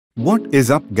What is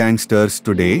up gangsters,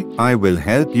 today I will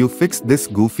help you fix this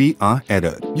goofy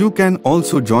error. You can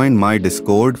also join my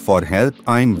Discord for help,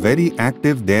 I'm very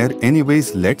active there.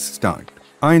 Anyways, let's start.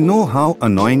 I know how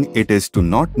annoying it is to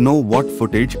not know what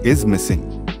footage is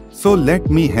missing. So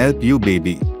let me help you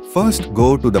baby. First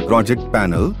go to the project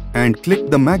panel and click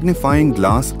the magnifying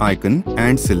glass icon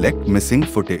and select missing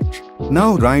footage.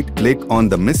 Now right click on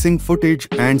the missing footage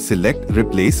and select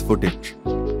replace footage.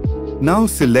 Now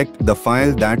select the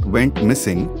file that went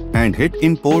missing and hit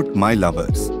import my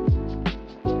lovers.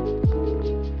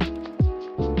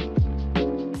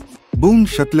 Boom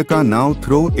shaklaka, now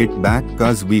throw it back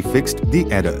cause we fixed the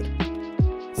error.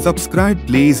 Subscribe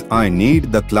please, I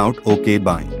need the clout. Okay,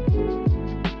 bye.